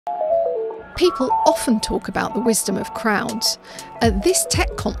People often talk about the wisdom of crowds. At this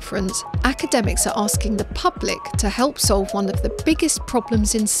tech conference, academics are asking the public to help solve one of the biggest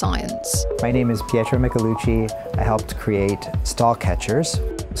problems in science. My name is Pietro Michelucci. I helped create Stall Catchers.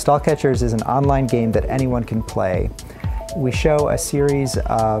 Stall Catchers is an online game that anyone can play. We show a series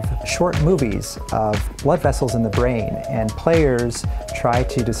of short movies of blood vessels in the brain, and players try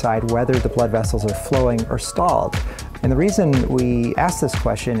to decide whether the blood vessels are flowing or stalled. And the reason we ask this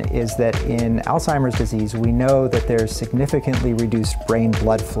question is that in Alzheimer's disease, we know that there's significantly reduced brain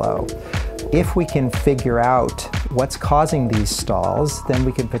blood flow. If we can figure out what's causing these stalls, then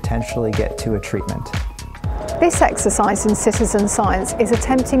we can potentially get to a treatment. This exercise in citizen science is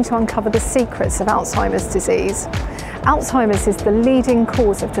attempting to uncover the secrets of Alzheimer's disease. Alzheimer's is the leading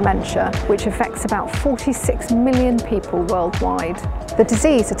cause of dementia, which affects about 46 million people worldwide. The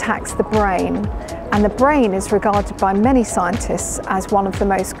disease attacks the brain, and the brain is regarded by many scientists as one of the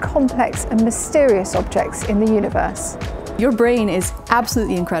most complex and mysterious objects in the universe. Your brain is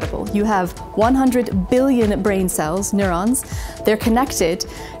absolutely incredible. You have 100 billion brain cells, neurons. They're connected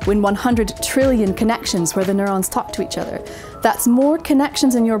in 100 trillion connections where the neurons talk to each other. That's more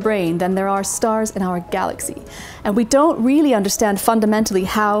connections in your brain than there are stars in our galaxy. And we don't really understand fundamentally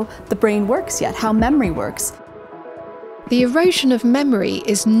how the brain works yet, how memory works. The erosion of memory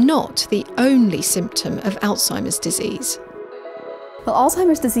is not the only symptom of Alzheimer's disease. Well,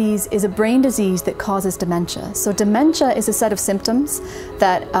 Alzheimer's disease is a brain disease that causes dementia. So dementia is a set of symptoms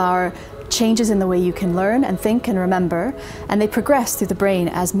that are changes in the way you can learn and think and remember, and they progress through the brain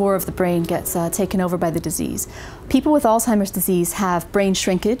as more of the brain gets taken over by the disease. People with Alzheimer's disease have brain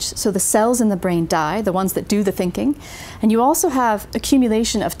shrinkage, so the cells in the brain die, the ones that do the thinking, and you also have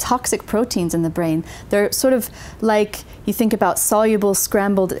accumulation of toxic proteins in the brain. They're sort of like, you think about soluble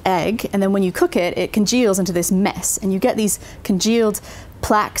scrambled egg, and then when you cook it, it congeals into this mess, and you get these congealed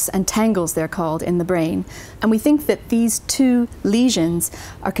plaques and tangles, they're called, in the brain. And we think that these two lesions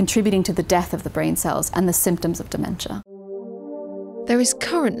are contributing to the death of the brain cells and the symptoms of dementia. There is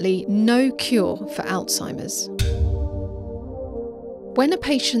currently no cure for Alzheimer's. When a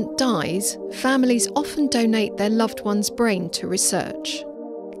patient dies, families often donate their loved one's brain to research.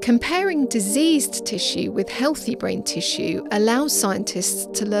 Comparing diseased tissue with healthy brain tissue allows scientists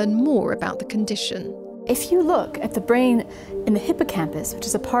to learn more about the condition. If you look at the brain in the hippocampus, which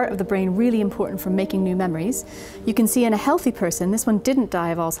is a part of the brain really important for making new memories, you can see in a healthy person, this one didn't die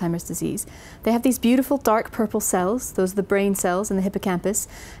of Alzheimer's disease, they have these beautiful dark purple cells, those are the brain cells in the hippocampus,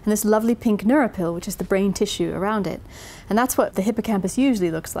 and this lovely pink neuropil, which is the brain tissue around it. And that's what the hippocampus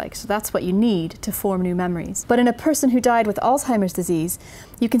usually looks like, so that's what you need to form new memories. But in a person who died with Alzheimer's disease,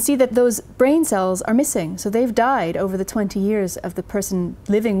 you can see that those brain cells are missing, so they've died over the 20 years of the person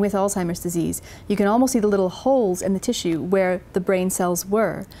living with Alzheimer's disease. You can almost see the little holes in the tissue where the brain cells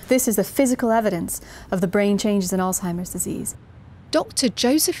were. This is the physical evidence of the brain changes in Alzheimer's disease. Dr.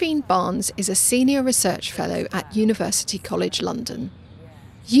 Josephine Barnes is a Senior Research Fellow at University College London.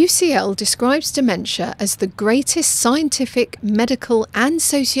 UCL describes dementia as the greatest scientific, medical and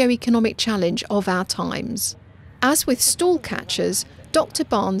socio-economic challenge of our times. As with stall catchers, Dr.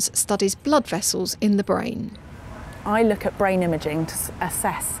 Barnes studies blood vessels in the brain. I look at brain imaging to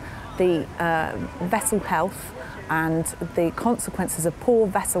assess the vessel health and the consequences of poor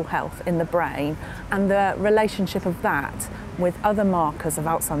vessel health in the brain and the relationship of that with other markers of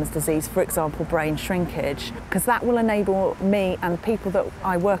Alzheimer's disease, for example brain shrinkage, because that will enable me and people that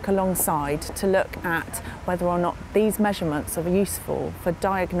I work alongside to look at whether or not these measurements are useful for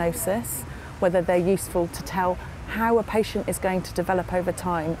diagnosis, whether they're useful to tell how a patient is going to develop over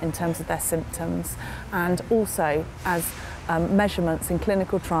time in terms of their symptoms, and also as measurements in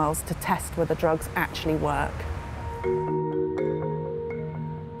clinical trials to test whether drugs actually work.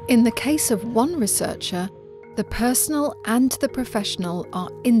 In the case of one researcher, the personal and the professional are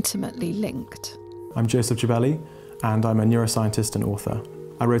intimately linked. I'm Joseph Gibelli, and I'm a neuroscientist and author.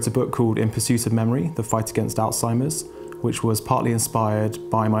 I wrote a book called In Pursuit of Memory, The Fight Against Alzheimer's, which was partly inspired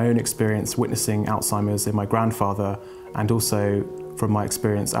by my own experience witnessing Alzheimer's in my grandfather, and also from my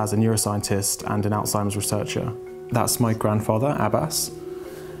experience as a neuroscientist and an Alzheimer's researcher. That's my grandfather, Abbas,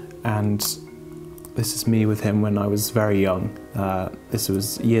 and this is me with him when I was very young. This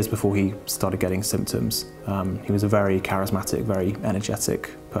was years before he started getting symptoms. He was a very charismatic, very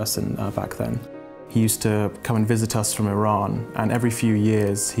energetic person back then. He used to come and visit us from Iran, and every few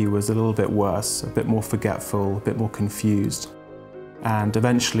years he was a little bit worse, a bit more forgetful, a bit more confused. And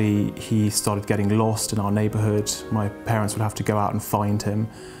eventually he started getting lost in our neighbourhood. My parents would have to go out and find him,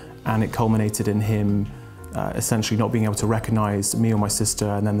 and it culminated in him essentially not being able to recognise me or my sister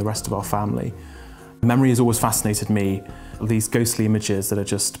and then the rest of our family. Memory has always fascinated me, these ghostly images that are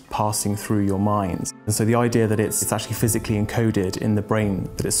just passing through your mind. And so the idea that it's actually physically encoded in the brain,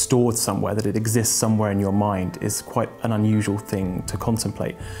 that it's stored somewhere, that it exists somewhere in your mind is quite an unusual thing to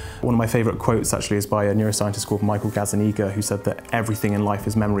contemplate. One of my favourite quotes actually is by a neuroscientist called Michael Gazzaniga, who said that everything in life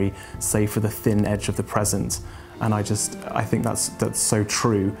is memory save for the thin edge of the present. And I think that's so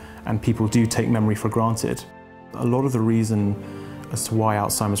true, and people do take memory for granted. A lot of the reason as to why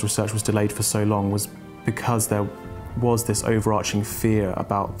Alzheimer's research was delayed for so long was because there was this overarching fear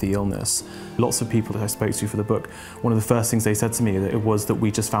about the illness. Lots of people that I spoke to for the book, one of the first things they said to me was that we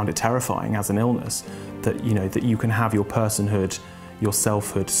just found it terrifying as an illness, that you can have your personhood, your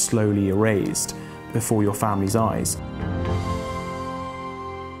selfhood slowly erased before your family's eyes.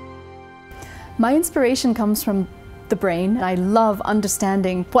 My inspiration comes from the brain. I love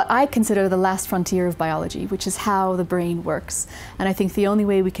understanding what I consider the last frontier of biology, which is how the brain works. And I think the only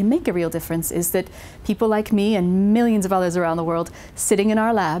way we can make a real difference is that people like me and millions of others around the world sitting in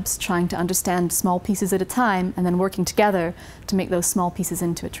our labs trying to understand small pieces at a time and then working together to make those small pieces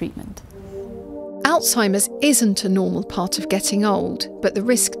into a treatment. Alzheimer's isn't a normal part of getting old, but the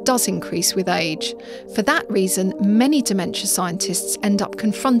risk does increase with age. For that reason, many dementia scientists end up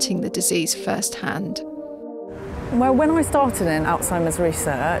confronting the disease firsthand. Well, when I started in Alzheimer's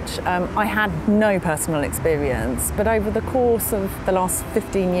research, I had no personal experience, but over the course of the last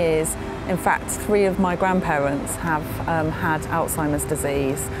 15 years, in fact, 3 of my grandparents have had Alzheimer's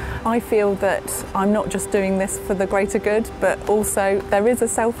disease. I feel that I'm not just doing this for the greater good, but also there is a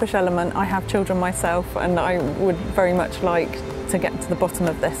selfish element. I have children myself, and I would very much like to get to the bottom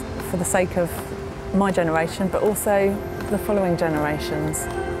of this for the sake of my generation, but also the following generations.